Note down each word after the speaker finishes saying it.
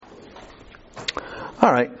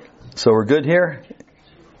All right, so we're good here?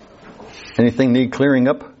 Anything need clearing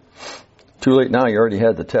up? Too late now, you already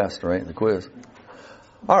had the test, right? The quiz.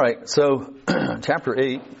 All right, so chapter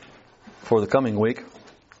 8 for the coming week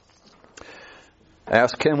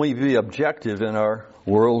asks, can we be objective in our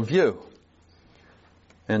worldview?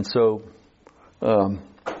 And so the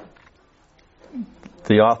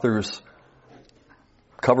authors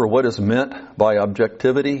cover what is meant by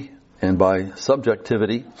objectivity and by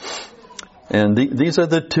subjectivity. And these are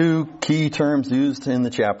the two key terms used in the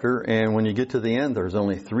chapter. And when you get to the end, there's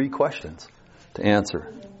only 3 questions to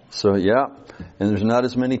answer. So, yeah. And there's not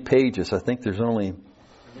as many pages. I think there's only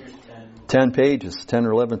 10 pages, 10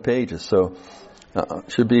 or 11 pages. So,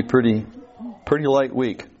 should be pretty light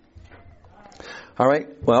week. All right.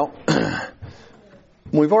 Well,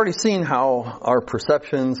 we've already seen how our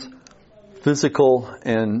perceptions, physical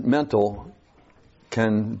and mental,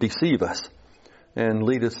 can deceive us and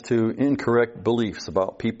lead us to incorrect beliefs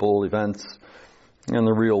about people, events, and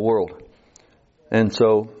the real world. And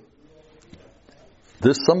so,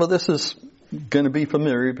 some of this is going to be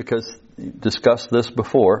familiar because we discussed this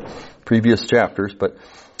before, previous chapters, but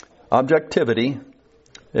objectivity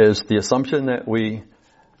is the assumption that we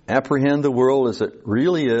apprehend the world as it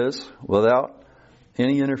really is without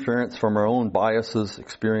any interference from our own biases,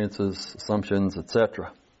 experiences, assumptions,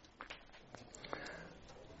 etc.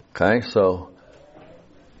 Okay, so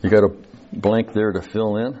you got a blank there to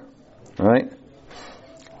fill in, right?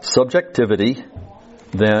 Subjectivity,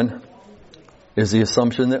 then, is the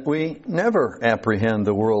assumption that we never apprehend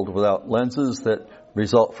the world without lenses that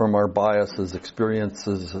result from our biases,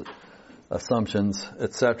 experiences, assumptions,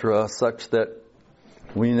 etc., such that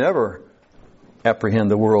we never apprehend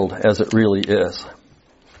the world as it really is.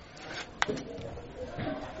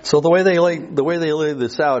 So the way they lay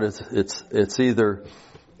this out is it's either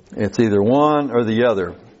one or the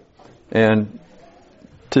other. And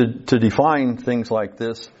to define things like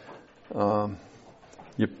this,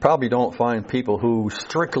 you probably don't find people who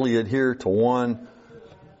strictly adhere to one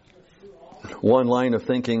line of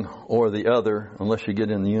thinking or the other, unless you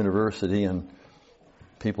get in the university and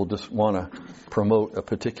people just want to promote a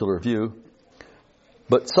particular view.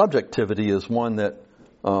 But subjectivity is one that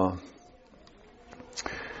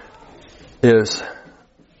is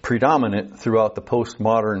predominant throughout the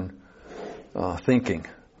postmodern thinking.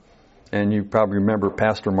 And you probably remember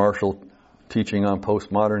Pastor Marshall teaching on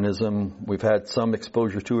postmodernism. We've had some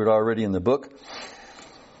exposure to it already in the book.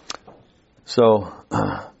 So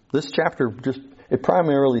this chapter it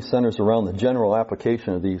primarily centers around the general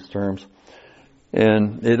application of these terms.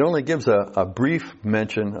 And it only gives a brief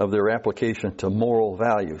mention of their application to moral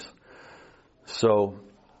values. So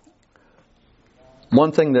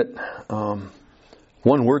one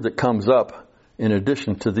word that comes up in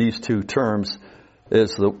addition to these two terms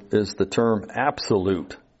is the term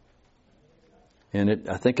absolute. And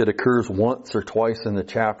I think it occurs once or twice in the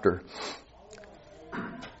chapter.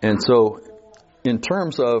 And so, in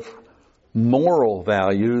terms of moral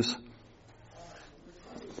values,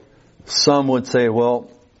 some would say, well,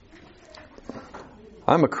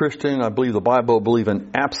 I'm a Christian, I believe the Bible, believe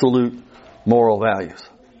in absolute moral values.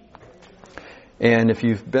 And if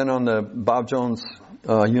you've been on the Bob Jones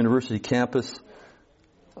University campus,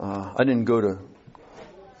 I didn't go to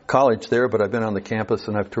college there, but I've been on the campus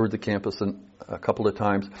and I've toured the campus a couple of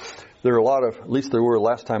times. There are a lot of, at least there were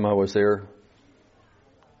last time I was there,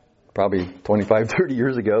 probably 25, 30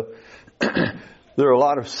 years ago, there are a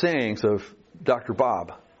lot of sayings of Dr.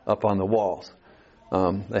 Bob up on the walls.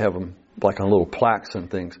 They have them like on little plaques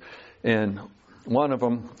and things. And one of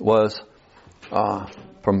them was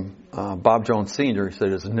from Bob Jones Sr. He said,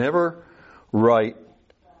 it's never right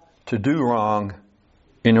to do wrong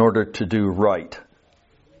in order to do right.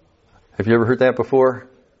 Have you ever heard that before?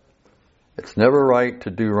 It's never right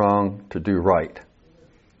to do wrong to do right.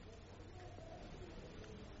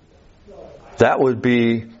 That would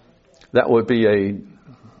be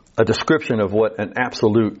a description of what an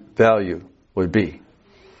absolute value would be.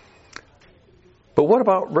 But what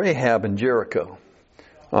about Rahab and Jericho?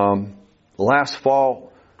 Last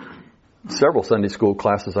fall, several Sunday school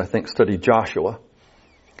classes, I think, studied Joshua.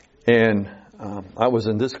 And I was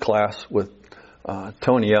in this class with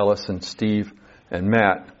Tony Ellis and Steve and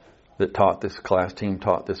Matt that taught this class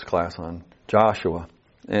on Joshua.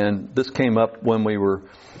 And this came up when we were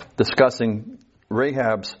discussing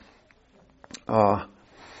Rahab's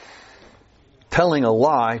telling a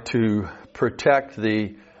lie to protect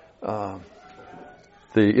the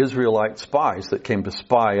Israelite spies that came to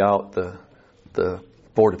spy out the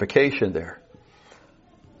fortification there.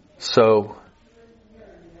 So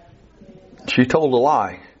she told a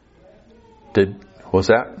lie. Was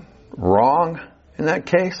that wrong? in that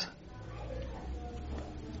case?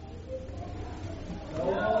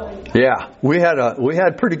 Yeah, we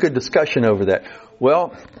had pretty good discussion over that.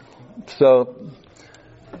 Well, so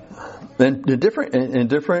in different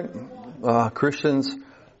Christians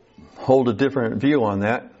hold a different view on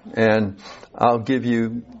that, and I'll give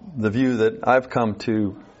you the view that I've come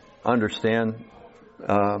to understand.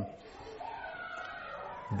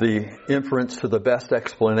 The inference to the best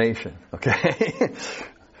explanation, okay?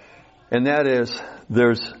 And that is,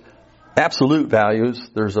 there's absolute values,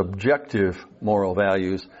 there's objective moral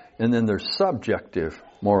values, and then there's subjective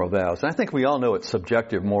moral values. And I think we all know what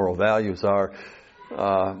subjective moral values are.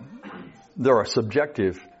 There are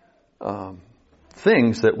subjective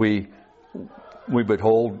things that we would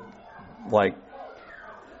hold, like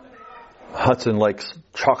Hudson likes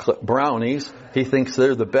chocolate brownies. He thinks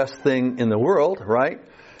they're the best thing in the world, right?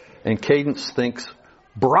 And Cadence thinks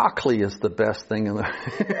broccoli is the best thing in the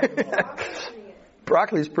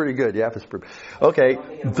broccoli's pretty good. Yeah, it's pretty. Okay,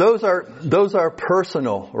 those are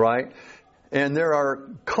personal, right? And there are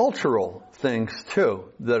cultural things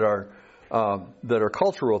too that are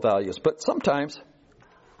cultural values. But sometimes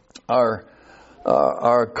our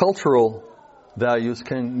cultural values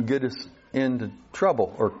can get us into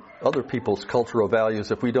trouble, or other people's cultural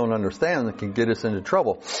values, if we don't understand them, can get us into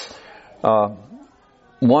trouble.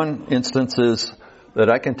 One instance is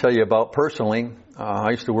that I can tell you about personally.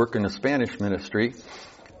 I used to work in the Spanish ministry,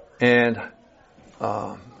 and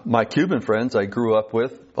my Cuban friends I grew up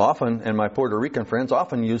with often, and my Puerto Rican friends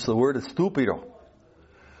often use the word estúpido.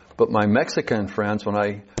 But my Mexican friends, when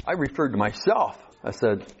I referred to myself, I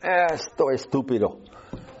said, estoy estúpido.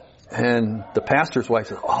 And the pastor's wife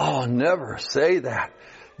said, oh, never say that.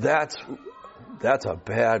 That's a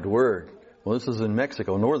bad word. Well, this is in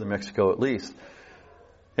Mexico, northern Mexico at least.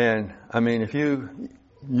 And, I mean, if you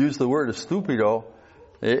use the word estúpido,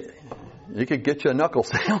 it could get you a knuckle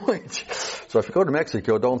sandwich. So if you go to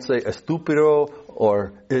Mexico, don't say estúpido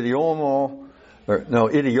or idioma. Or, no,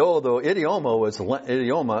 idiodo.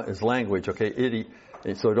 Idioma is language, okay?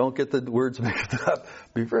 So don't get the words mixed up.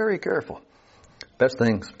 Be very careful. Best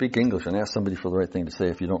thing, speak English and ask somebody for the right thing to say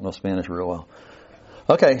if you don't know Spanish real well.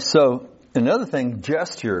 Okay, so another thing,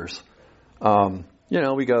 gestures.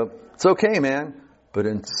 We go, it's okay, man. But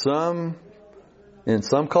in some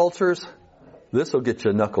cultures, this will get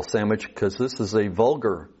you a knuckle sandwich because this is a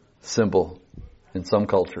vulgar symbol in some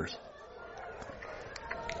cultures.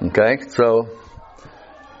 Okay, so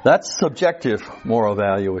that's subjective moral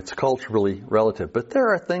value. It's culturally relative. But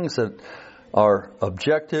there are things that are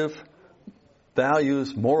objective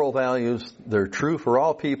values, moral values. They're true for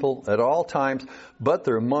all people at all times, but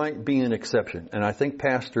there might be an exception. And I think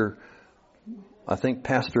Pastor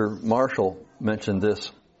Marshall mentioned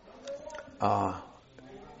this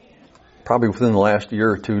probably within the last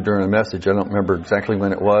year or two during a message. I don't remember exactly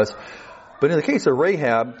when it was. But in the case of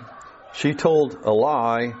Rahab, she told a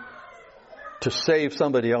lie to save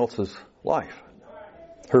somebody else's life.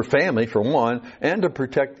 Her family, for one, and to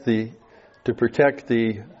protect the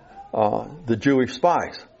Jewish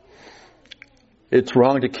spies. It's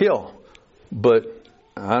wrong to kill, but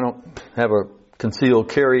I don't have a concealed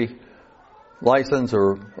carry license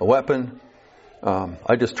or a weapon.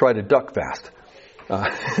 I just try to duck fast.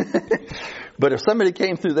 But if somebody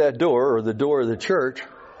came through that door or the door of the church,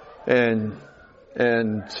 and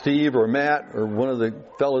Steve or Matt or one of the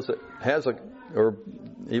fellows that has or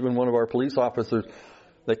even one of our police officers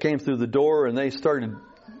that came through the door and they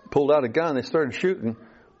pulled out a gun, they started shooting,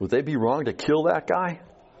 would they be wrong to kill that guy?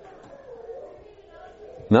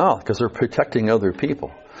 No, because they're protecting other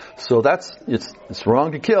people. So it's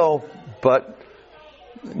wrong to kill, but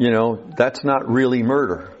that's not really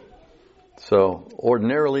murder. So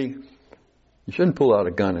ordinarily, you shouldn't pull out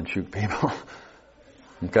a gun and shoot people.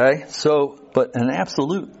 Okay? So, but an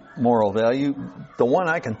absolute moral value, the one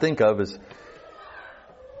I can think of is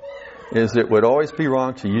it would always be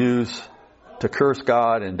wrong to curse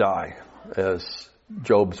God and die, as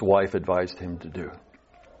Job's wife advised him to do.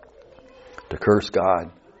 To curse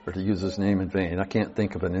God or to use his name in vain. I can't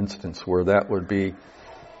think of an instance where that would be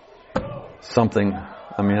something.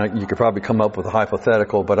 I mean, you could probably come up with a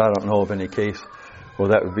hypothetical, but I don't know of any case where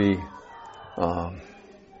that would be,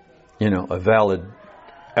 a valid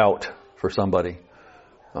out for somebody.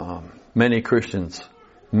 Many Christians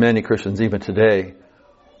even today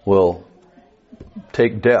will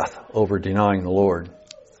take death over denying the Lord.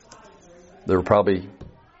 There are probably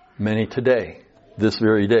many today, this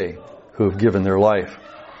very day, who have given their life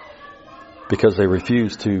because they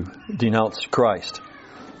refuse to denounce Christ.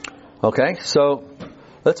 Okay, so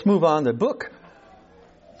let's move on. The book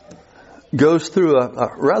goes through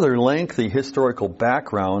a rather lengthy historical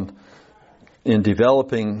background in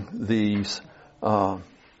developing these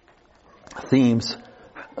themes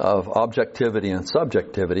of objectivity and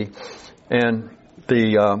subjectivity. And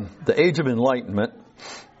the Age of Enlightenment,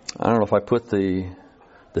 I don't know if I put the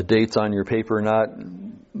dates on your paper or not.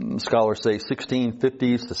 Scholars say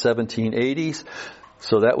 1650s to 1780s.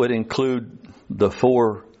 So that would include the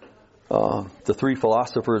three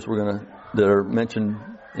philosophers that are mentioned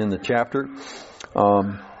in the chapter.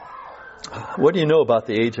 What do you know about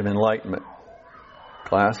the Age of Enlightenment,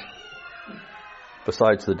 class?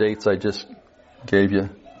 Besides the dates I just gave you.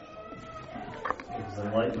 It's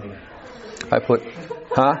enlightening. I put,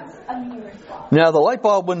 huh? Now, the light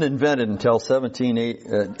bulb wasn't invented until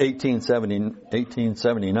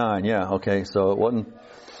 1879. Yeah, okay, so it wasn't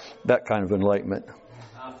that kind of enlightenment.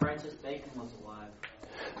 Francis Bacon was alive.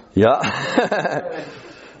 Yeah.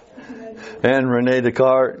 And René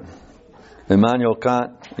Descartes, Immanuel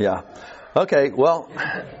Kant. Yeah. Okay, well,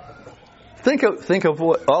 think of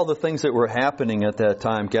what all the things that were happening at that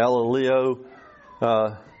time. Galileo,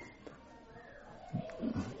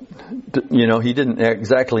 he didn't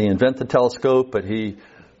exactly invent the telescope, but he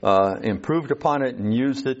improved upon it and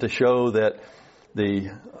used it to show that the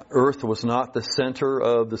Earth was not the center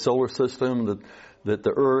of the solar system, that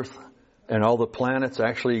the Earth and all the planets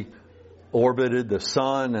actually orbited the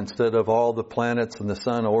sun instead of all the planets and the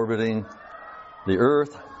sun orbiting the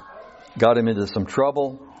Earth. Got him into some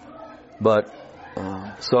trouble. But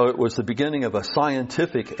so it was the beginning of a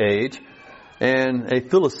scientific age and a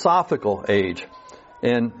philosophical age.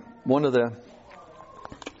 And one of the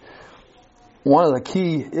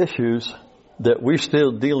key issues that we're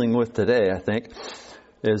still dealing with today, I think,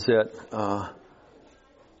 is that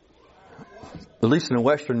at least in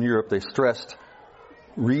Western Europe, they stressed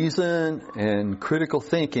reason and critical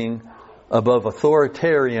thinking above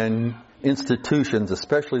authoritarian institutions,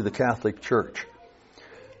 especially the Catholic Church,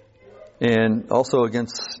 and also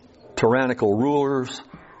against tyrannical rulers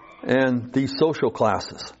and these social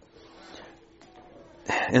classes.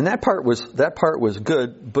 And that part was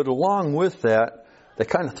good, but along with that, they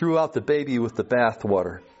kind of threw out the baby with the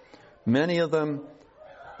bathwater. Many of them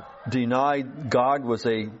denied God was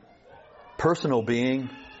a personal being.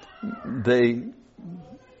 They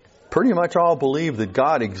pretty much all believed that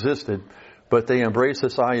God existed, but they embraced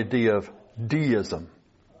this idea of deism.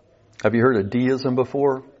 Have you heard of deism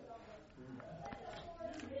before?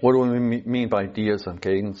 What do we mean by deism,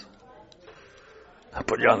 Cadence? I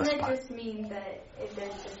put you on the spot. Doesn't it just mean that if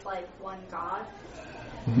there's just like one God?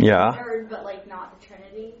 Yeah. But like not the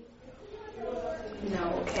Trinity?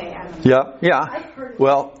 No, okay. I don't know. Yeah. I've heard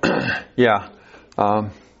Well, yeah.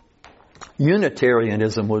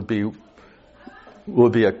 Unitarianism would be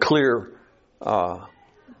a clear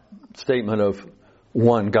statement of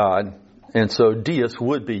one God, and so deists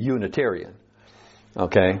would be Unitarian.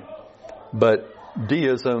 Okay, but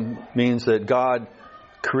deism means that God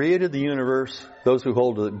created the universe. Those who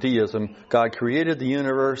hold to deism, God created the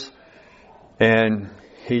universe, and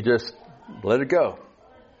He just let it go.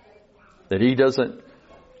 That He doesn't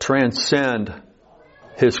transcend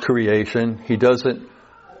His creation.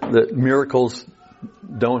 That miracles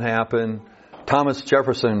don't happen. Thomas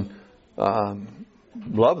Jefferson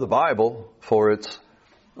loved the Bible for its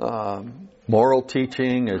moral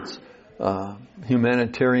teaching, its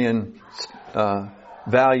humanitarian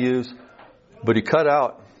values, but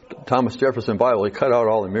Thomas Jefferson Bible, he cut out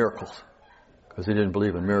all the miracles because he didn't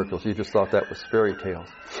believe in miracles. He just thought that was fairy tales.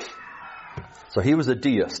 So he was a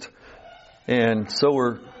deist, and so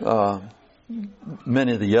were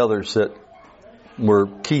many of the others that were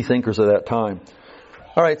key thinkers of that time.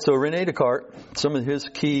 All right, so René Descartes, some of his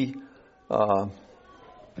key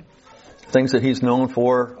things that he's known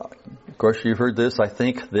for. Of course, you've heard this, I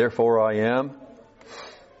think, therefore I am.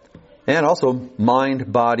 And also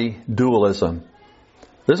mind-body dualism.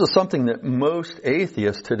 This is something that most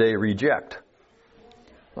atheists today reject.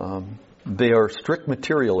 They are strict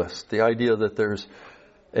materialists. The idea that there's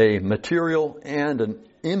a material and an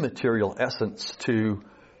immaterial essence to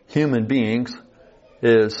human beings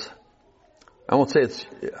is, I won't say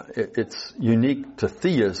it's unique to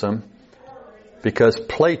theism, because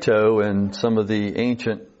Plato and some of the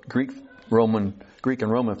ancient Greek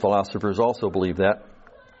and Roman philosophers also believe that.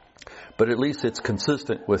 But at least it's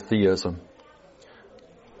consistent with theism.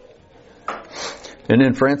 And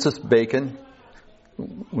then Francis Bacon,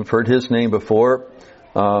 we've heard his name before.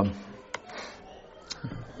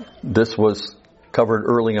 This was covered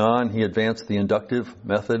early on. He advanced the inductive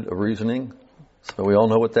method of reasoning. So we all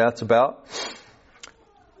know what that's about.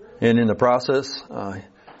 And in the process,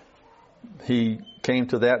 he came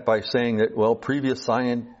to that by saying that, previous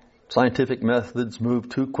scientific methods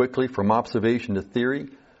moved too quickly from observation to theory.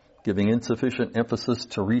 giving insufficient emphasis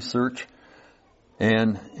to research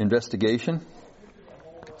and investigation.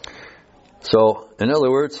 So, in other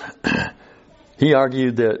words, he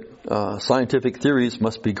argued that scientific theories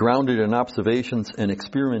must be grounded in observations and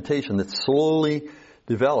experimentation that's slowly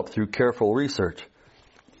developed through careful research.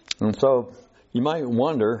 And so, you might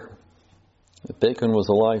wonder, if Bacon was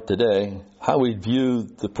alive today, how we'd view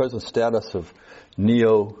the present status of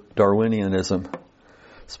neo-Darwinianism,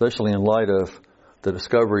 especially in light of the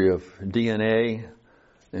discovery of DNA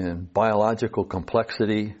and biological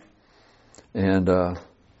complexity and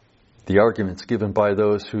the arguments given by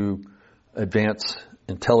those who advance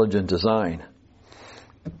intelligent design.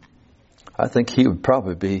 I think he would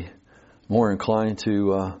probably be more inclined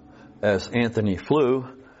to, as Anthony Flew,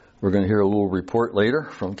 we're going to hear a little report later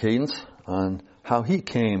from Cadence on how he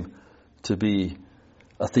came to be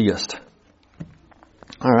a theist.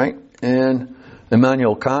 All right, and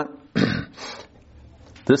Immanuel Kant,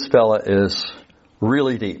 this fella is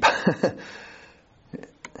really deep.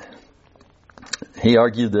 He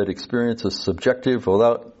argued that experience is subjective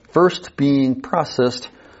without first being processed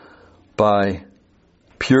by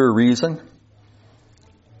pure reason.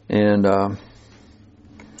 And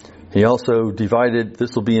he also divided,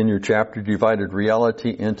 this will be in your chapter, divided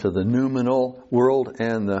reality into the noumenal world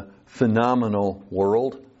and the phenomenal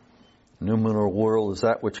world. Noumenal world is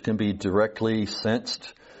that which can be directly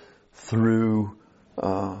sensed through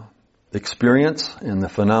experience. In the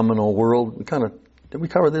phenomenal world, did we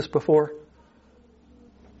cover this before?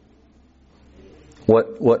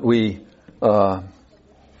 What we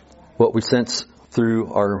sense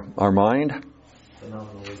through our mind.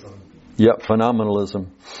 Phenomenalism. Yep, phenomenalism.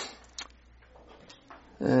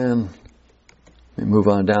 And let me move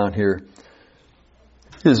on down here.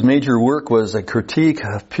 His major work was a critique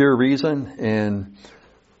of pure reason, and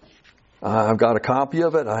I've got a copy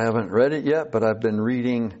of it. I haven't read it yet, but I've been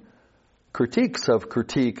reading critiques of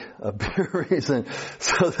critique of pure reason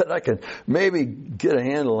so that I can maybe get a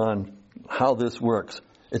handle on how this works.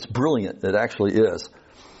 It's brilliant. It actually is,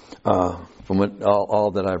 from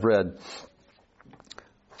all that I've read.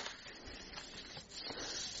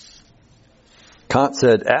 Kant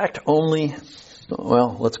said, act only,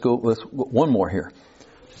 well, let's go with one more here.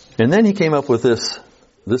 And then he came up with this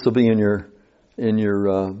will be in your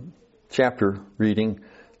chapter reading,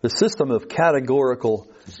 the system of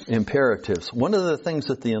categorical imperatives. One of the things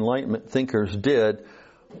that the Enlightenment thinkers did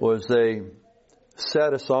was they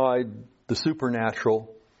set aside the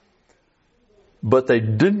supernatural, but they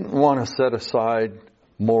didn't want to set aside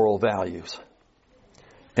moral values.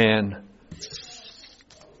 And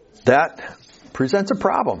that presents a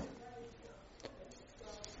problem.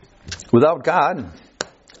 Without God,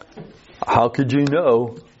 how could you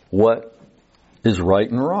know what is right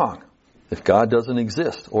and wrong? If God doesn't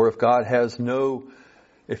exist, or if God has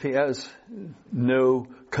if He has no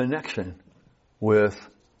connection with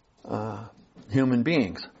human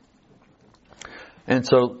beings. And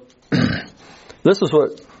so, this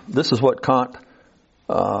is what Kant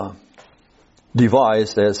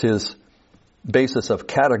devised as his basis of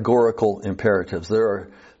categorical imperatives. There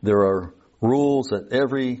are rules that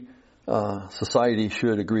every society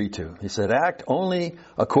should agree to. He said, act only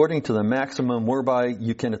according to the maximum whereby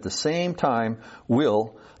you can at the same time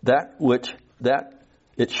will that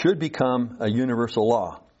it should become a universal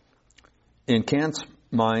law. In Kant's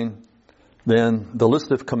mind, then the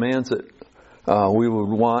list of commands that we'd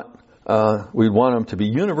want them to be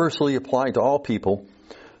universally applied to all people,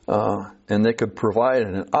 and they could provide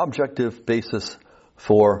an objective basis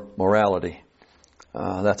for morality.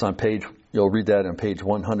 That's on you'll read that on page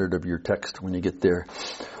 100 of your text when you get there.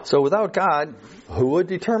 So without God, who would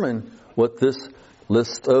determine what this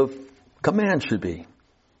list of commands should be?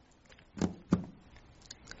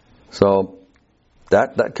 So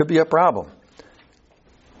that could be a problem.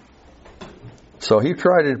 So he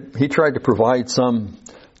tried to provide some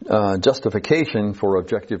justification for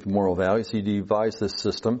objective moral values. He devised this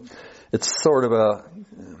system. It's sort of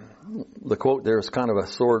the quote there is kind of a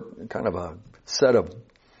set of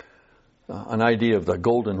an idea of the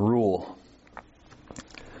golden rule.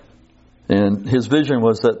 And his vision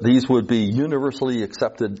was that these would be universally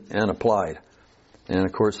accepted and applied. And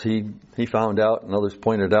of course he found out, and others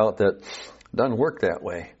pointed out, that it doesn't work that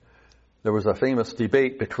way. There was a famous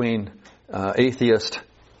debate between atheist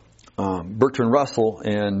Bertrand Russell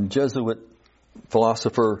and Jesuit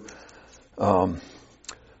philosopher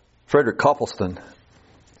Frederick Copleston,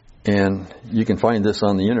 and you can find this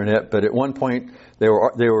on the internet. But at one point, they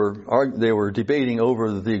were debating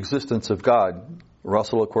over the existence of God.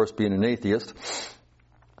 Russell, of course, being an atheist,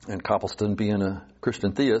 and Copleston being a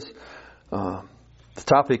Christian theist. The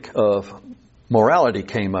topic of morality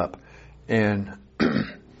came up. And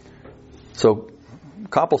so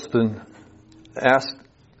Copleston asked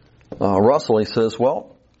Russell, he says,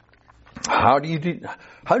 well, how do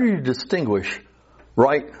you distinguish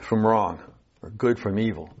right from wrong or good from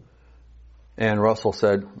evil? And Russell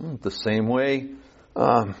said, the same way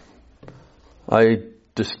I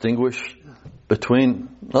distinguish between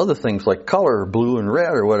other things like color, blue and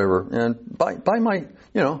red or whatever, and by my,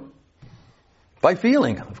 by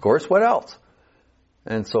feeling, of course, what else?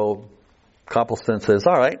 And so Copleston says,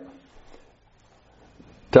 all right,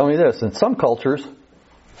 tell me this. In some cultures,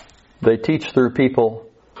 they teach their people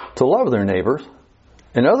to love their neighbors.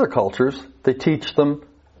 In other cultures, they teach them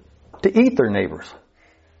to eat their neighbors.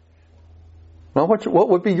 Now, what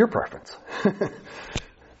would be your preference?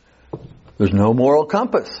 There's no moral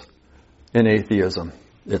compass in atheism.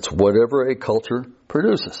 It's whatever a culture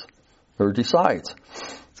produces or decides.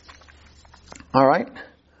 All right.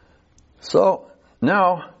 So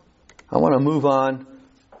now I want to move on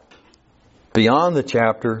beyond the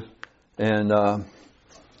chapter and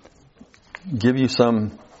give you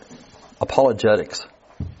some apologetics.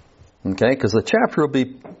 Okay? Because the chapter will be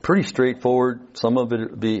pretty straightforward. Some of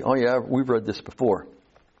it will be, oh yeah, we've read this before.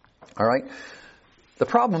 All right? The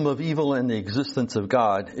problem of evil and the existence of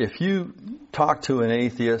God, if you talk to an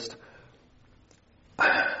atheist,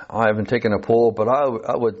 I haven't taken a poll, but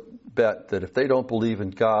I would bet that if they don't believe in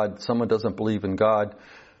God, someone doesn't believe in God,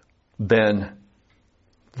 then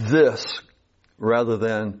this, rather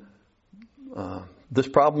than this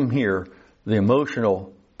problem here, the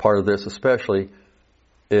emotional part of this especially,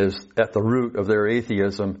 is at the root of their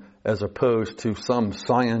atheism as opposed to some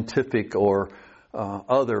scientific or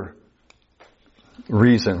other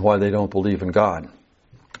reason why they don't believe in God.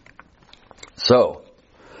 So,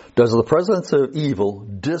 does the presence of evil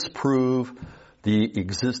disprove the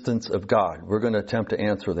existence of God? We're going to attempt to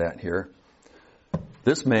answer that here.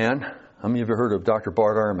 This man, how many of you heard of Dr.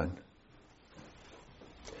 Bart Ehrman?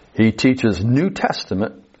 He teaches New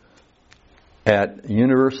Testament at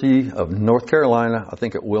University of North Carolina, I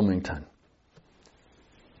think at Wilmington.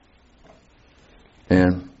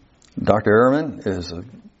 And Dr. Ehrman is a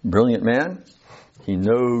brilliant man. He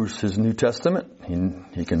knows his New Testament.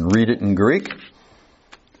 He can read it in Greek.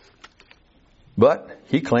 But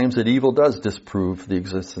he claims that evil does disprove the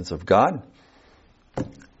existence of God.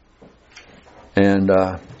 And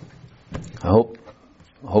I hope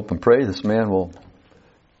and pray this man will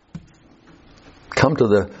come to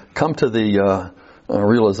the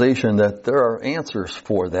realization that there are answers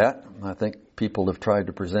for that. I think people have tried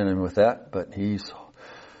to present him with that, but he's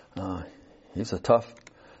a tough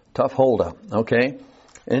holdup. Okay,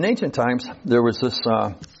 in ancient times there was this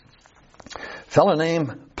fellow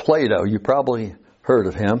named Plato. You probably heard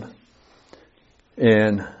of him.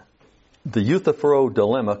 And the Euthyphro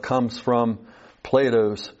dilemma comes from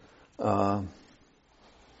Plato's. It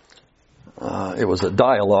was a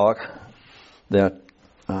dialogue that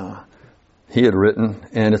he had written,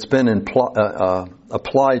 and it's been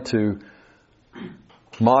applied to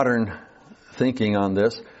modern thinking on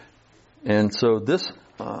this. And so this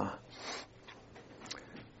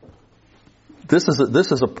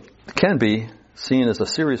can be seen as a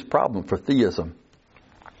serious problem for theism.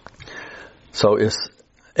 So is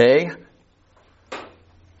A,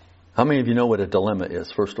 how many of you know what a dilemma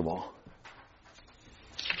is, first of all?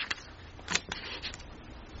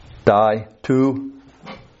 Two.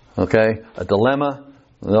 Okay, a dilemma,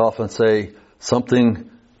 they often say something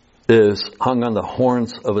is hung on the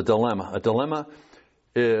horns of a dilemma. A dilemma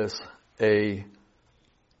is a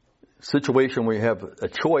situation where you have a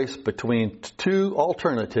choice between two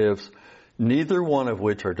alternatives, neither one of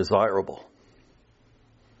which are desirable.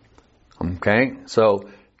 Okay, so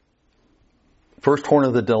first horn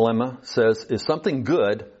of the dilemma says, is something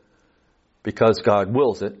good because God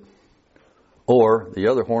wills it? Or the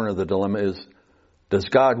other horn of the dilemma is, does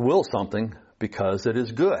God will something because it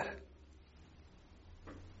is good?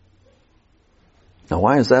 Now,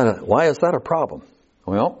 why is that a problem?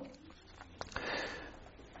 Well,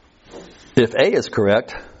 if A is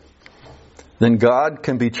correct, then God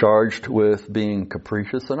can be charged with being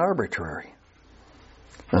capricious and arbitrary.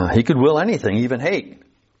 He could will anything, even hate,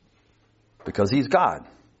 because he's God.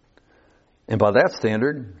 And by that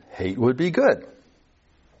standard, hate would be good.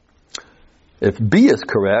 If B is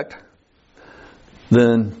correct,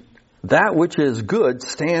 then that which is good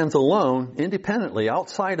stands alone, independently,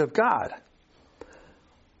 outside of God.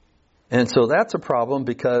 And so that's a problem,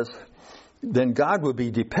 because then God would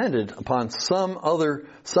be dependent upon some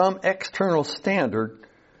external standard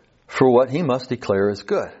for what he must declare as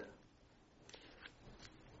good.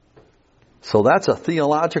 So that's a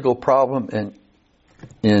theological problem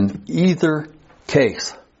in either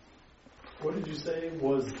case. What did you say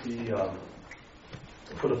was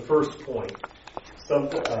for the first point?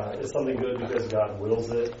 Is something good because God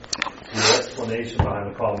wills it? The explanation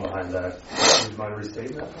behind the problem behind that. Would you mind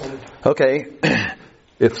restating that for me? Okay.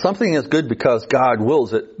 If something is good because God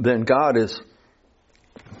wills it, then God it's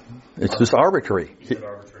just arbitrary. You said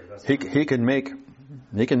arbitrary. That's He can make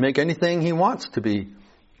anything he wants to be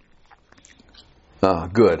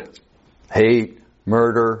good. Hate,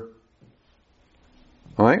 murder.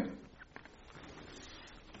 All right?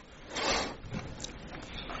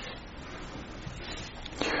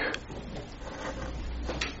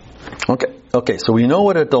 Okay, so we know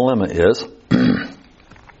what a dilemma is.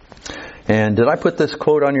 And did I put this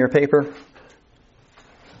quote on your paper?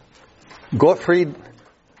 Gottfried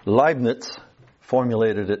Leibniz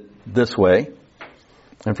formulated it this way.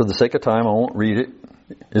 And for the sake of time, I won't read it.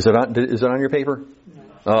 Is it on your paper?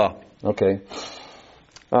 No. Oh, okay.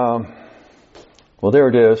 Well, there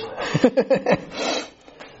it is.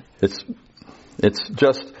 It's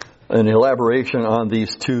just an elaboration on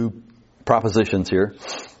these two propositions here.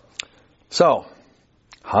 So,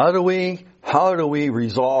 how do we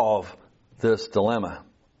resolve this dilemma?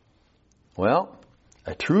 Well,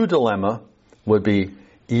 a true dilemma would be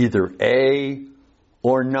either A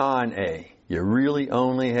or non-A. You really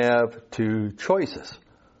only have two choices.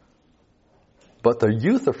 But the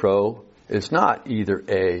Euthyphro is not either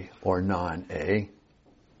A or non-A.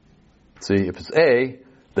 See, if it's A,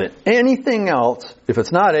 then anything else, if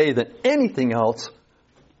it's not A, then anything else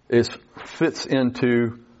fits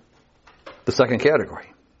into the second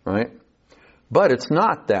category, right? But it's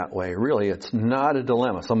not that way, really. It's not a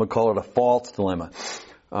dilemma. Some would call it a false dilemma.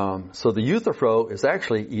 So the Euthyphro is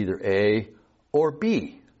actually either A or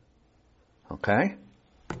B. Okay?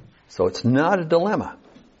 So it's not a dilemma.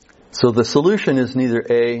 So the solution is neither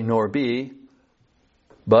A nor B,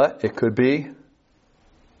 but it could be,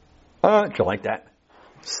 do you like that?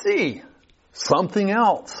 C. Something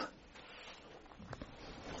else.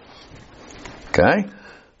 Okay?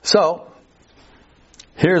 So,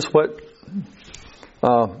 here's what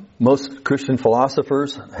most Christian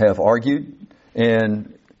philosophers have argued,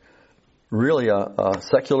 and really a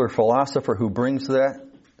secular philosopher who brings up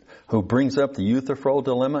the Euthyphro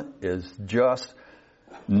dilemma is just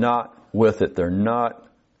not with it. They're not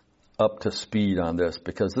up to speed on this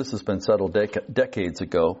because this has been settled decades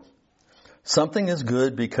ago. Something is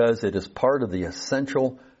good because it is part of the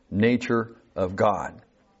essential nature of God.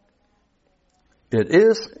 Good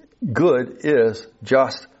is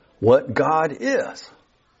just what God is.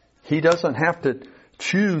 He doesn't have to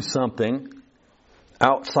choose something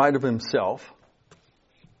outside of himself,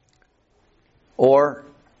 or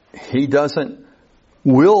he doesn't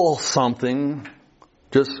will something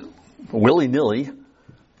just willy-nilly,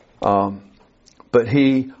 but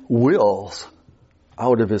he wills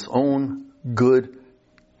out of his own good,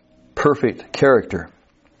 perfect character.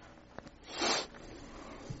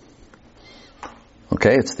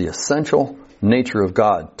 Okay, it's the essential nature of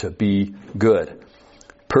God to be good.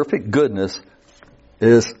 Perfect goodness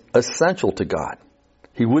is essential to God.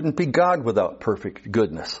 He wouldn't be God without perfect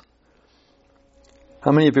goodness.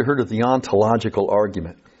 How many of you heard of the ontological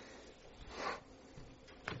argument?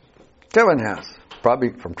 Kevin has.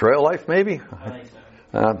 Probably from Trail Life, maybe? I think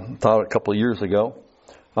so. Taught it a couple of years ago.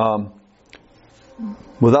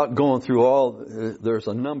 Without going through there's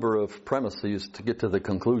a number of premises to get to the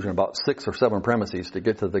conclusion, about 6 or 7 premises to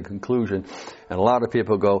get to the conclusion. And a lot of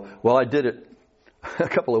people go, well, I did it a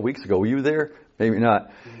couple of weeks ago. Were you there? Maybe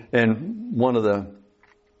not. And one of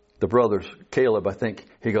the brothers, Caleb, I think,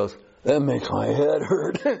 he goes, that makes my head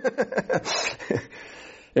hurt.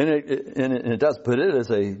 and it does, but it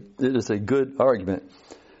is a good argument.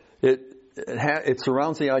 It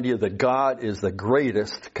surrounds the idea that God is the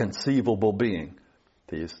greatest conceivable being.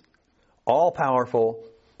 He's all-powerful,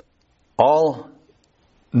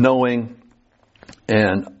 all-knowing,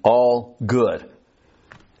 and all good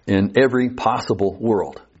in every possible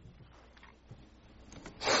world.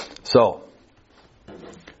 So,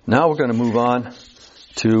 now we're going to move on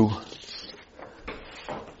to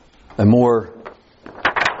a more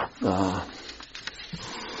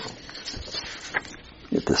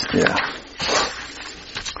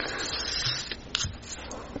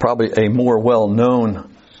probably a more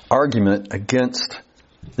well-known argument against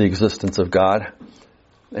the existence of God.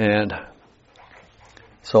 And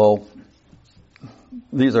so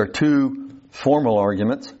these are two formal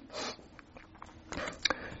arguments.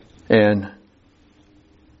 And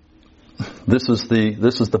this is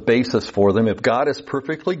the basis for them. If God is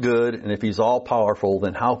perfectly good and if he's all powerful,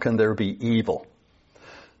 then how can there be evil?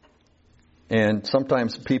 And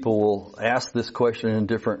sometimes people will ask this question in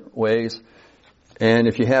different ways. And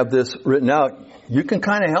if you have this written out, you can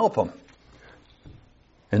kind of help them.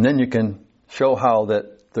 And then you can show how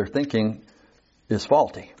that their thinking is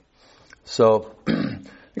faulty. So, I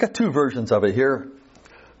got two versions of it here.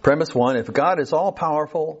 Premise one, if God is all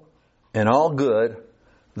powerful and all good,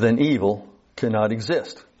 then evil cannot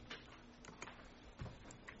exist.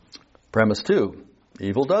 Premise two,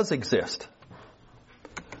 evil does exist.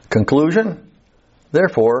 Conclusion,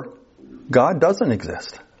 therefore, God doesn't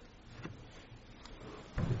exist.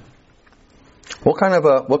 What kind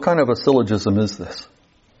of a syllogism is this?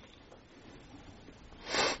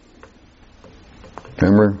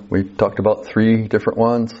 Remember, we talked about 3 different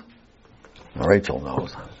ones? Rachel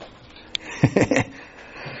knows.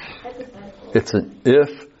 It's an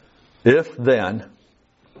if then.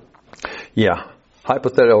 Yeah,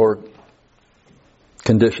 hypothetical or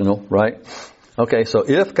conditional, right? Okay, so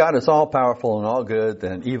if God is all powerful and all good,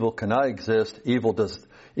 then evil cannot exist. Evil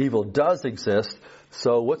does exist.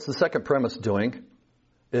 So what's the second premise doing?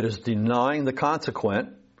 It is denying the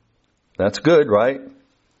consequent. That's good, right?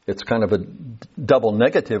 It's kind of a double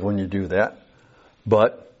negative when you do that.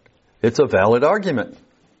 But it's a valid argument.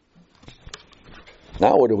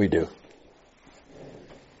 Now what do we do?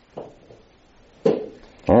 I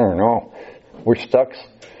don't know. We're stuck,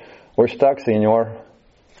 Senor.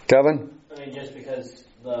 Kevin? I mean, just because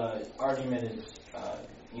the argument is,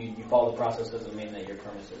 you follow the process doesn't mean that your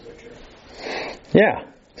premises are true. Yeah.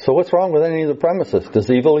 So what's wrong with any of the premises? Does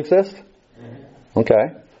evil exist? Mm-hmm.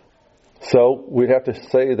 Okay. So we'd have to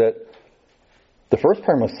say that the first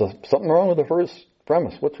premise, something wrong with the first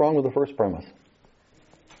premise. What's wrong with the first premise?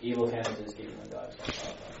 Evil can exist even though God is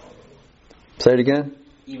all powerful. Say it again.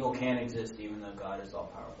 Evil can exist even though God is all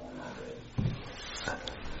powerful and all good.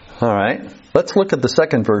 All right. Let's look at the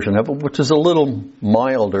second version of it, which is a little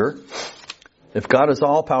milder. If God is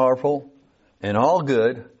all powerful and all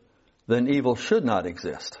good, then evil should not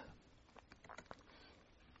exist.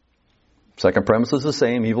 Second premise is the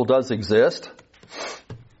same. Evil does exist.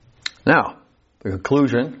 Now, the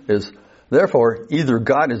conclusion is, therefore, either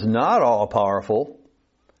God is not all powerful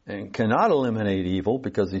and cannot eliminate evil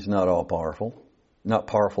because he's not all powerful, not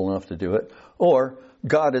powerful enough to do it, or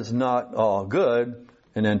God is not all good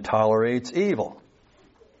and then tolerates evil.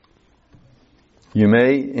 You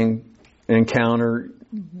may encounter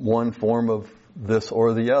one form of this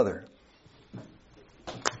or the other.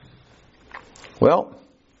 Well,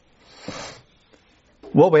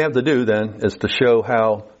 what we have to do then is to show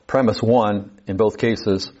how premise one in both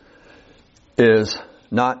cases is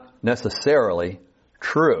not necessarily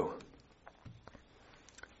true.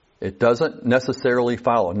 It doesn't necessarily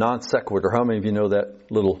follow. Non sequitur. How many of you know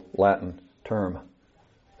that little Latin term?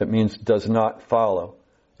 It means does not follow.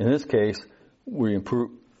 In this case,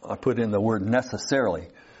 I put in the word necessarily.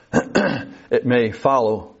 It may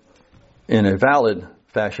follow in a valid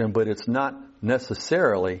fashion, but it's not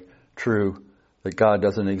necessarily true that God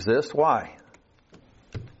doesn't exist. Why?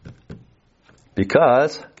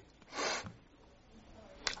 Because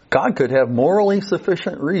God could have morally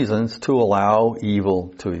sufficient reasons to allow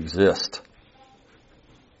evil to exist.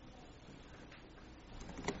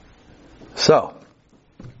 So,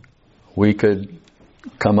 we could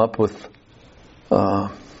come up with a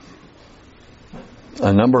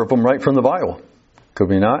number of them right from the Bible. Could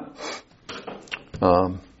we not?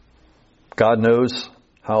 God knows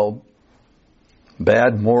how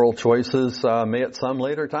bad moral choices may at some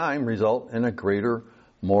later time result in a greater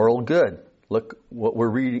moral good. Look what we're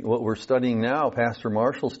reading, what we're studying now. Pastor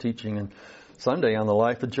Marshall's teaching on Sunday on the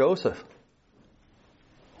life of Joseph.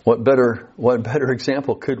 What better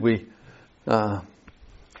example could we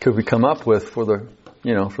come up with for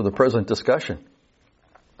the present discussion?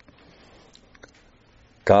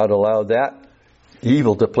 God allowed that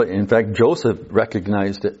evil to play. In fact, Joseph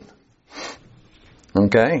recognized it.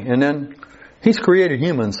 Okay, and then He's created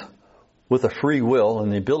humans with a free will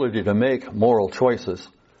and the ability to make moral choices.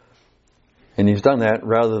 And He's done that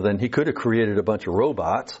rather than He could have created a bunch of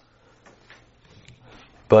robots.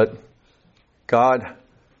 But God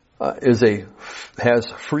has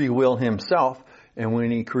free will Himself, and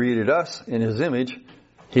when He created us in His image,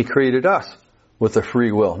 He created us with a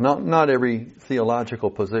free will. Not every theological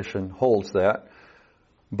position holds that,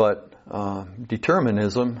 but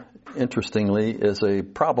determinism, interestingly, is a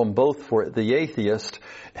problem both for the atheist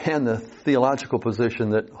and the theological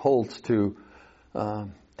position that holds to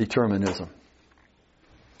determinism.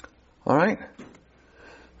 All right?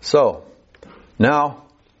 So, now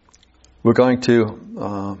I'm going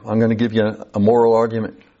to give you a moral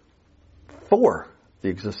argument for the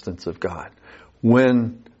existence of God.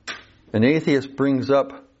 When an atheist brings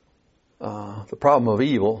up the problem of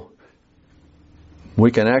evil, we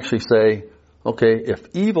can actually say, okay, if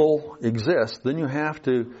evil exists, then you have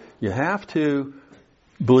to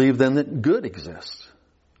believe then that good exists,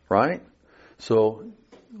 right? So,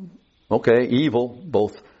 okay, evil,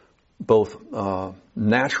 both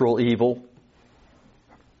natural evil,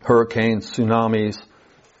 hurricanes, tsunamis,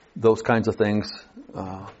 those kinds of things,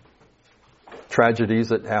 tragedies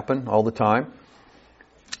that happen all the time,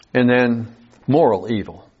 and then moral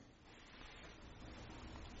evil.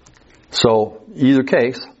 So, either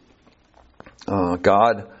case,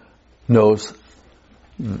 God knows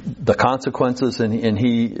the consequences, and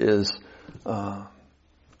He is,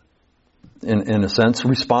 in a sense,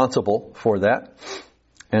 responsible for that.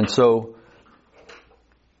 And so,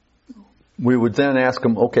 we would then ask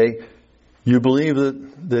Him, okay, you believe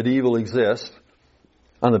that evil exists.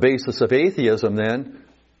 On the basis of atheism, then,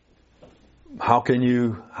 how can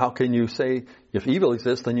you say if evil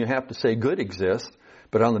exists, then you have to say good exists?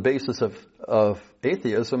 But on the basis of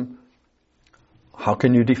atheism, how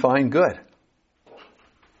can you define good?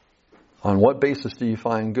 On what basis do you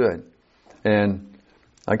find good? And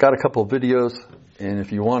I got a couple of videos, and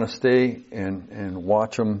if you want to stay and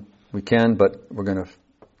watch them, we can, but we're going to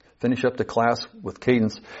finish up the class with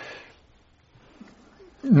Cadence.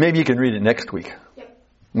 Maybe you can read it next week. Yep.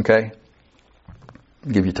 Okay?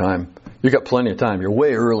 Give you time. You got plenty of time. You're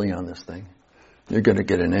way early on this thing. You're going to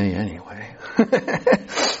get an A anyway.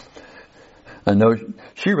 I know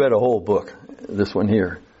she read a whole book, this one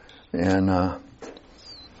here. And I'm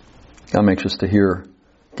anxious to hear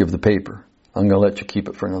give the paper. I'm going to let you keep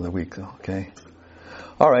it for another week, though, okay?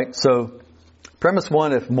 All right, so premise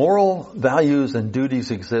one, if moral values and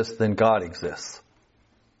duties exist, then God exists.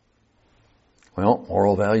 Well,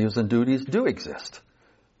 moral values and duties do exist.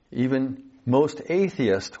 Even most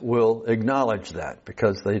atheists will acknowledge that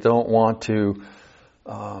because they don't want to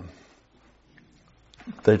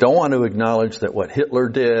acknowledge that what Hitler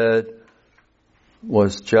did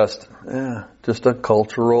was just a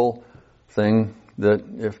cultural thing, that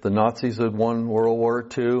if the Nazis had won World War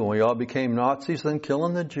II and we all became Nazis, then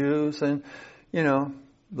killing the Jews and,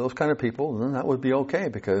 those kind of people, then that would be okay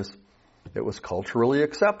because it was culturally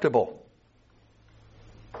acceptable.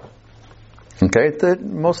 Okay, that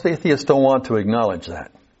most atheists don't want to acknowledge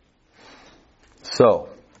that. So,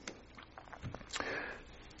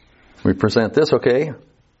 we present this, okay?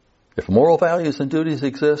 If moral values and duties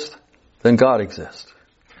exist, then God exists.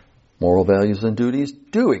 Moral values and duties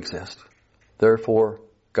do exist. Therefore,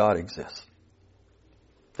 God exists.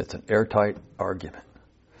 It's an airtight argument.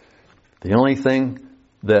 The only thing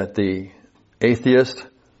that the atheist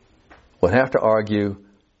would have to argue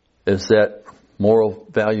is that moral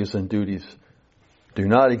values and duties do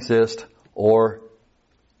not exist, or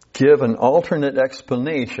give an alternate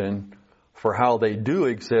explanation for how they do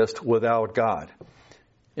exist without God.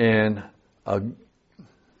 And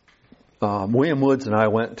William Woods and I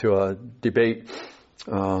went to a debate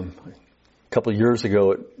a couple of years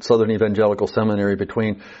ago at Southern Evangelical Seminary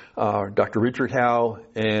between Dr. Richard Howe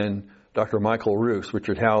and Dr. Michael Roos.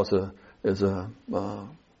 Richard Howe is a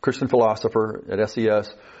Christian philosopher at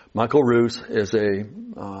SES. Michael Roos is a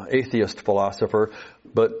atheist philosopher,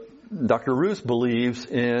 but Dr. Roos believes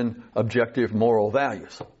in objective moral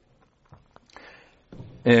values.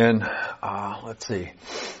 And let's see,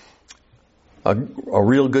 a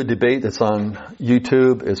real good debate that's on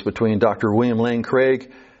YouTube is between Dr. William Lane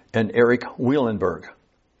Craig and Eric Wielenberg.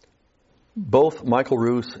 Both Michael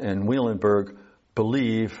Roos and Wielenberg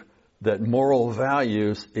believe that moral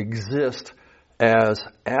values exist as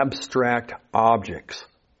abstract objects.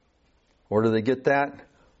 Where do they get that?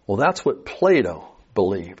 Well, that's what Plato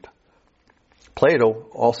believed. Plato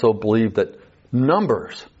also believed that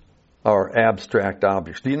numbers are abstract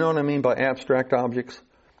objects. Do you know what I mean by abstract objects?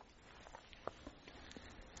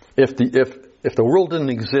 If the world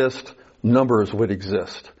didn't exist, numbers would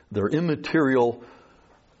exist. They're immaterial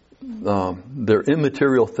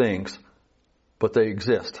things, but they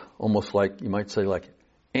exist. Almost like, you might say, like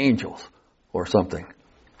angels or something.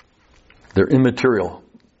 They're immaterial.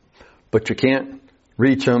 But you can't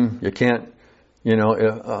reach them. You can't,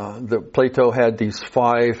 Plato had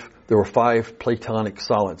there were 5 Platonic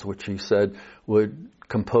solids, which he said would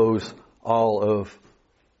compose all of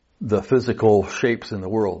the physical shapes in the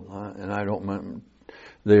world. And I don't remember,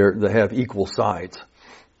 they have equal sides.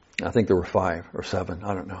 I think there were 5 or 7,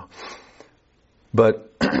 I don't know.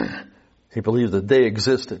 But he believed that they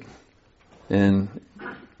existed. And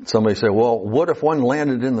somebody said, well, what if one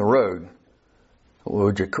landed in the road?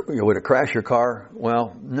 Would it crash your car?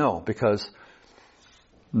 Well, no, because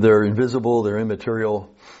they're invisible, they're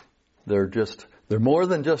immaterial, they're more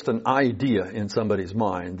than just an idea in somebody's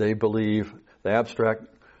mind. They believe the abstract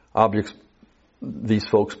objects these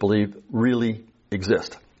folks believe really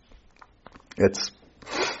exist. It's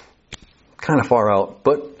kind of far out,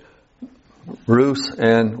 but Roos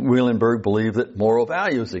and Wielenberg believe that moral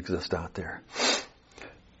values exist out there.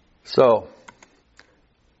 So,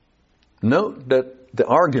 note that the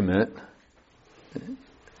argument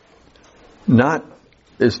not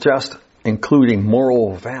is just including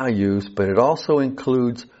moral values, but it also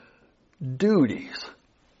includes duties.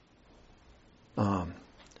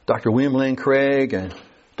 Dr. William Lane Craig and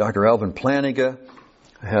Dr. Alvin Plantinga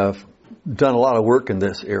have done a lot of work in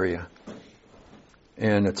this area.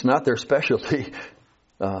 And it's not their specialty,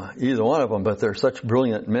 either one of them, but they're such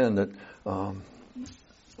brilliant men that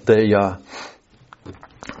they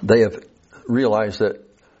have realized that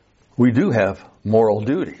we do have moral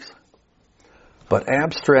duties. But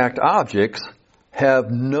abstract objects have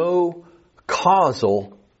no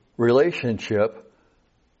causal relationship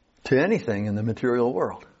to anything in the material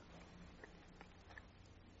world.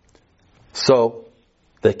 So,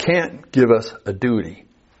 they can't give us a duty.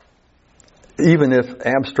 Even if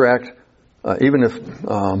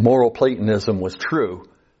moral Platonism was true,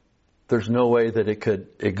 there's no way that it could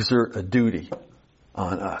exert a duty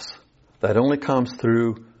on us. That only comes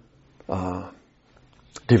through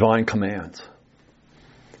divine commands,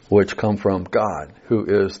 which come from God, who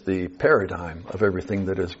is the paradigm of everything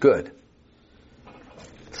that is good.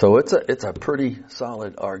 So it's a pretty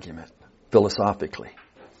solid argument, philosophically.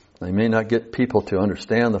 They may not get people to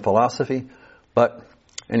understand the philosophy, but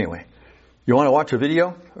anyway. You want to watch a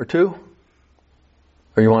video or two?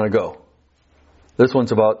 Or you want to go? This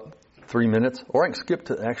one's about 3 minutes. Or I can skip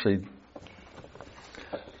to, actually,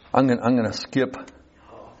 I'm going to skip.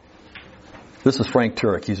 This is Frank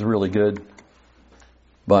Turek. He's really good.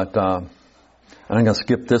 But I'm going to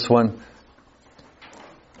skip this one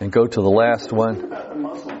and go to the last one. About the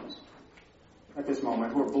Muslims at this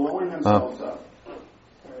moment who are blowing themselves up,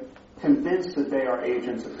 convinced that they are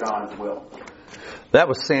agents of God's will. That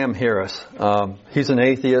was Sam Harris. He's an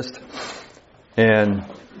atheist and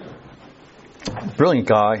brilliant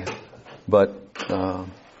guy, but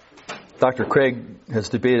Dr. Craig has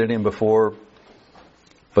debated him before.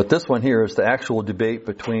 But this one here is the actual debate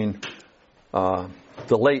between the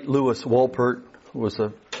late Lewis Wolpert, who was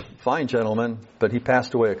a fine gentleman, but he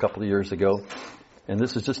passed away a couple of years ago. And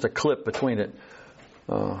this is just a clip between it.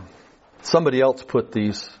 Somebody else put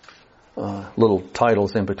these little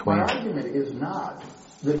titles in between. My argument is not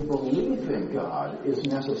that belief in God is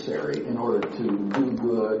necessary in order to do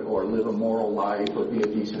good or live a moral life or be a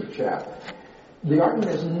decent chap. The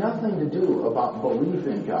argument has nothing to do about belief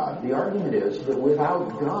in God. The argument is that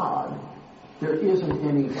without God, there isn't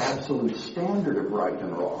any absolute standard of right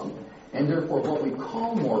and wrong, and therefore what we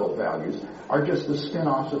call moral values are just the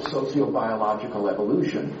spin-offs of sociobiological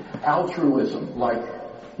evolution. Altruism, like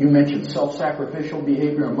you mentioned, self-sacrificial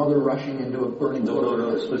behavior, a mother rushing into a burning building.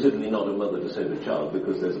 No, specifically not a mother to save a child,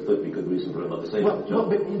 because there's a perfectly good reason for a mother saving a child. Well,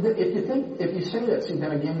 but if you say that, see,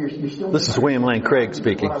 then again, you're still... This is William Lane Craig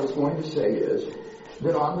speaking. What I was going to say is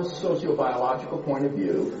that on the sociobiological point of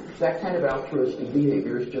view, that kind of altruistic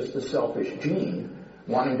behavior is just a selfish gene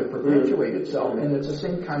wanting to perpetuate itself, and it's the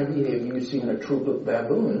same kind of behavior you see in a troop of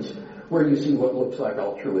baboons, where you see what looks like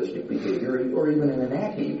altruistic behavior, or even in an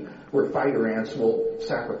ant heap, where fighter ants will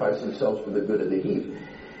sacrifice themselves for the good of the heap.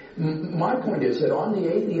 My point is that on the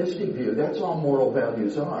atheistic view, that's all moral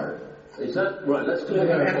values are. Is that right? Let's clear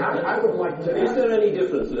that up. I would like to... Is there any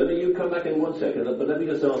difference? Let me, you come back in 1 second, but let me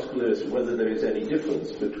just ask Lewis whether there is any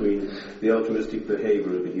difference between the altruistic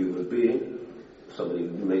behavior of a human being, somebody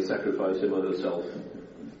who may sacrifice him or herself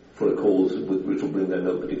for a cause which will bring them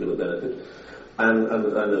no particular benefit, and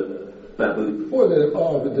a baboon. Well,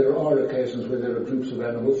 there are occasions where there are groups of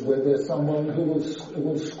animals where there's someone who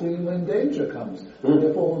will scream when danger comes.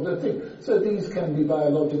 Therefore, the thing. So these can be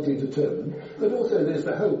biologically determined, but also there's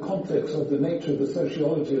the whole context of the nature of the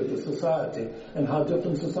sociology of the society and how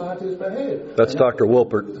different societies behave. That's Dr.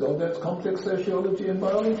 Wolpert. So that's complex sociology and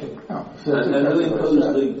biology. And who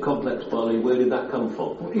imposed the complex biology? Where did that come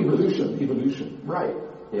from? Evolution. Right.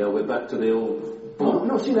 Yeah, we're back to the old...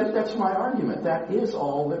 No, see, that's my argument. That is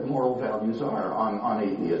all that moral values are on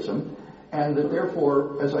atheism, and that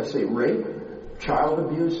therefore, as I say, rape, child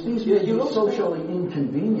abuse, these may be socially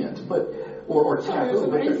inconvenient, or taboo.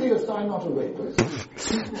 But atheists are not a rapist.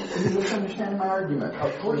 You misunderstand my argument.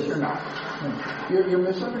 Of course you're not. You're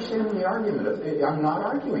misunderstanding the argument. I'm not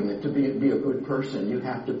arguing that to be a good person you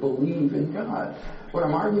have to believe in God. What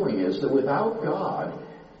I'm arguing is that without God,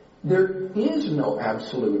 there is no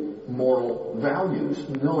absolute moral values,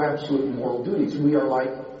 no absolute moral duties. We are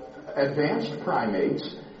like advanced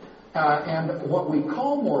primates, and what we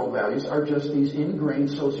call moral values are just these ingrained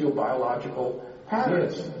sociobiological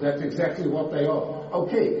patterns. Yes, that's exactly what they are.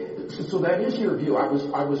 Okay, so that is your view. I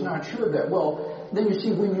was not sure of that. Well, then you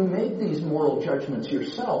see, when you make these moral judgments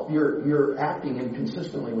yourself, you're acting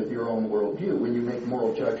inconsistently with your own worldview. When you make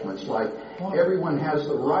moral judgments like everyone has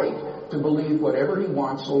the right to believe whatever he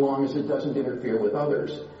wants so long as it doesn't interfere with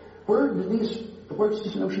others. Where's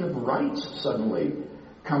this notion of rights suddenly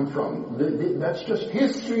come from? That's just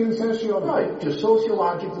History and sociology. right, just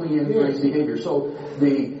sociologically ingrained behavior. So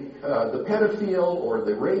the pedophile or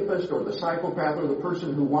the rapist or the psychopath or the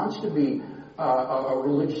person who wants to be a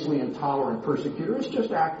religiously intolerant persecutor is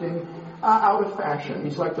just acting out of fashion.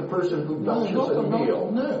 He's like the person who belches at a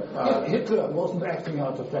meal. No. Hitler wasn't acting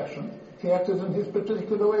out of fashion. He acted in his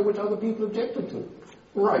particular way which other people objected to.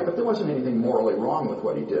 Right, but there wasn't anything morally wrong with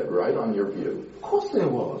what he did, right, on your view? Of course there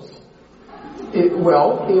was. It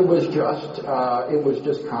was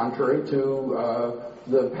just contrary to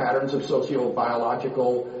the patterns of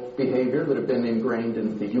socio-biological behavior that have been ingrained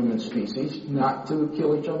in the human species, not to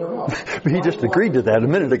kill each other off. He just agreed to that a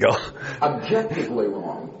minute ago. Objectively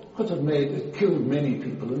wrong. But it killed many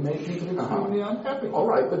people and made people extremely unhappy. All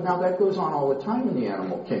right, but now that goes on all the time in the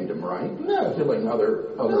animal kingdom, right? No. Killing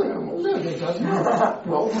other animals. No, it doesn't.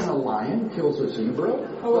 Well, when a lion kills a zebra.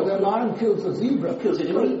 Oh, well, the lion kills a zebra.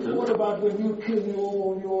 But what about when you kill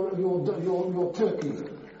your turkey?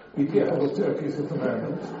 You get all the turkeys at the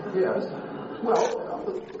moment. Yes. Well,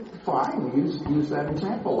 fine. Use that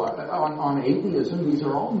example. On atheism, these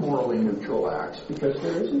are all morally neutral acts because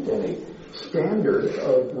there isn't any standard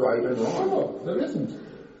of right and wrong. Oh, there isn't.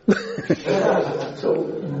 So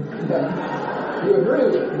you agree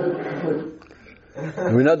with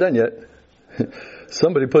We're not done yet.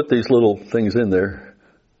 Somebody put these little things in there.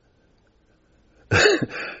 A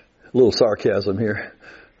little sarcasm here.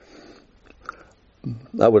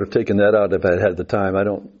 I would have taken that out if I had the time. I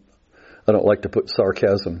don't like to put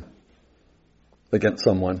sarcasm against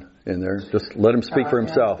someone in there. Just let him speak for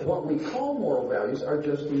himself. What we call moral values are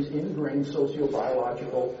just these ingrained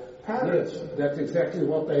socio-biological patterns. Yes, that's exactly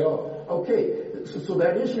what they are. Okay, so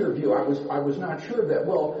that is your view. I was not sure of that.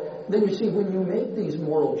 Well, then you see, when you make these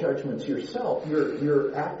moral judgments yourself,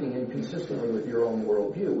 you're acting inconsistently with your own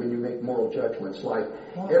worldview. When you make moral judgments like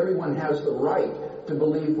everyone has the right to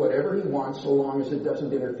believe whatever he wants so long as it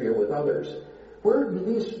doesn't interfere with others.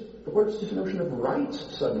 Where's this notion of rights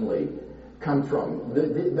suddenly come from?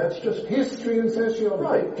 That's just History and sociology.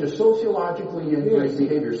 right, just sociologically ingrained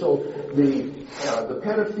behavior. So the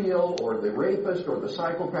pedophile or the rapist or the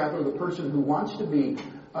psychopath or the person who wants to be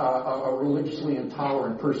a religiously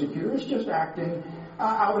intolerant persecutor is just acting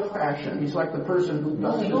out of fashion. He's like the person who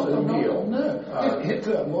belches at a meal. No.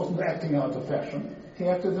 Hitler wasn't acting out of fashion. He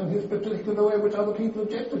acted in his particular way which other people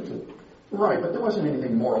objected to. Right, but there wasn't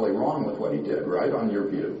anything morally wrong with what he did, right, on your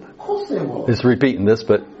view? Of course there was. It's repeating this,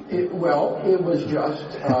 but It was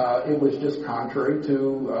just contrary to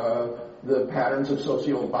the patterns of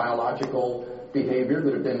socio-biological behavior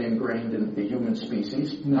that have been ingrained in the human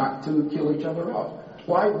species, not to kill each other off.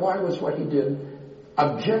 Why was what he did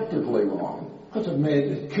objectively wrong? Because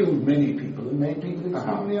it killed many people and made people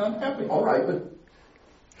extremely unhappy. All right, but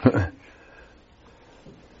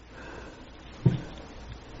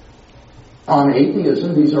on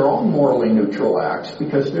atheism, these are all morally neutral acts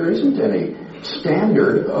because there isn't any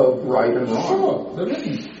standard of right and wrong. Oh, there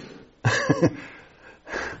isn't.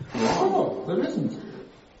 Oh, there isn't.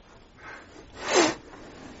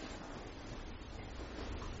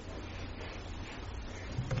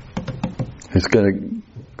 he's going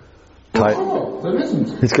to tie. Oh, there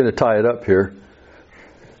isn't. He's going to tie it up here.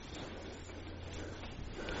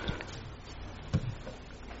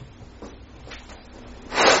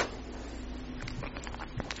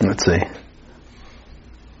 Let's see.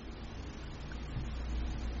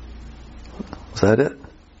 Is that it?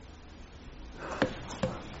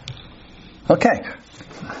 Okay.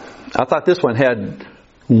 I thought this one had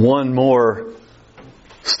one more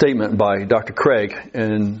statement by Dr. Craig,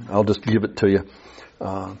 and I'll just give it to you.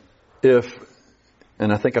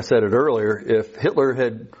 And I think I said it earlier, if Hitler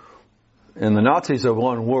and the Nazis had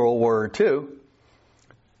won World War II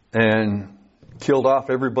and killed off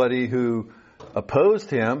everybody who opposed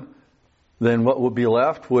him, then what would be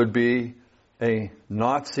left would be a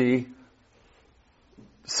Nazi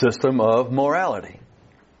system of morality.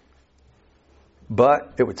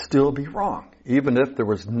 But it would still be wrong, even if there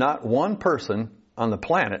was not one person on the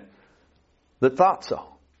planet that thought so.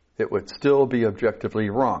 It would still be objectively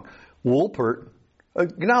wrong. Wolpert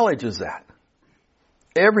acknowledges that.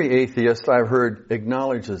 Every atheist I've heard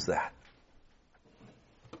acknowledges that.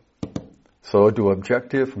 So do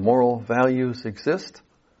objective moral values exist?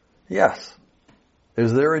 Yes.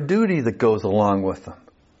 Is there a duty that goes along with them?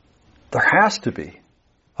 There has to be.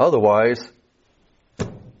 Otherwise,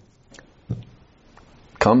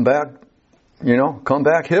 come back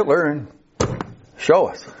Hitler and show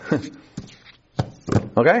us.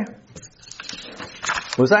 Okay?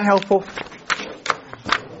 Was that helpful?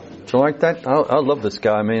 Do you like that? I love this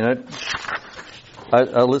guy. I mean,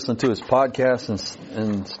 I listen to his podcasts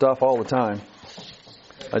and stuff all the time.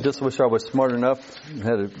 I just wish I was smart enough and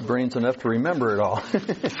had brains enough to remember it all.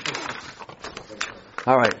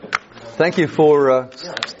 All right. Thank you for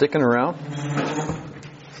sticking around.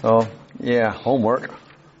 So, yeah, homework.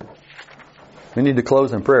 We need to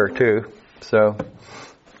close in prayer too. So.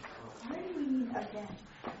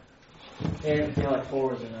 And I feel like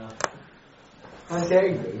 4 is enough.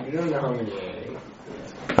 Okay, you don't know how many.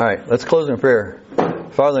 All right, let's close in prayer.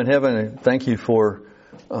 Father in heaven, thank you for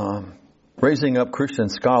raising up Christian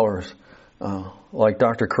scholars like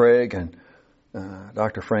Dr. Craig and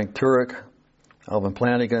Dr. Frank Turek, Alvin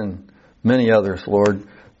Flanagan, many others, Lord,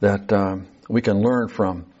 that we can learn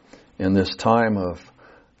from in this time of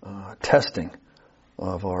testing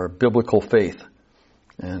of our biblical faith.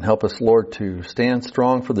 And help us, Lord, to stand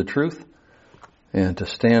strong for the truth and to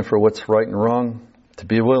stand for what's right and wrong, to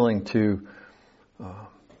be willing to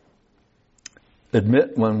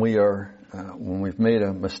admit when we've made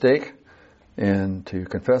a mistake, and to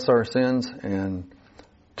confess our sins, and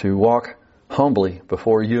to walk humbly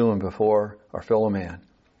before you and before our fellow man.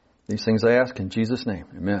 These things I ask in Jesus' name.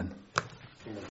 Amen.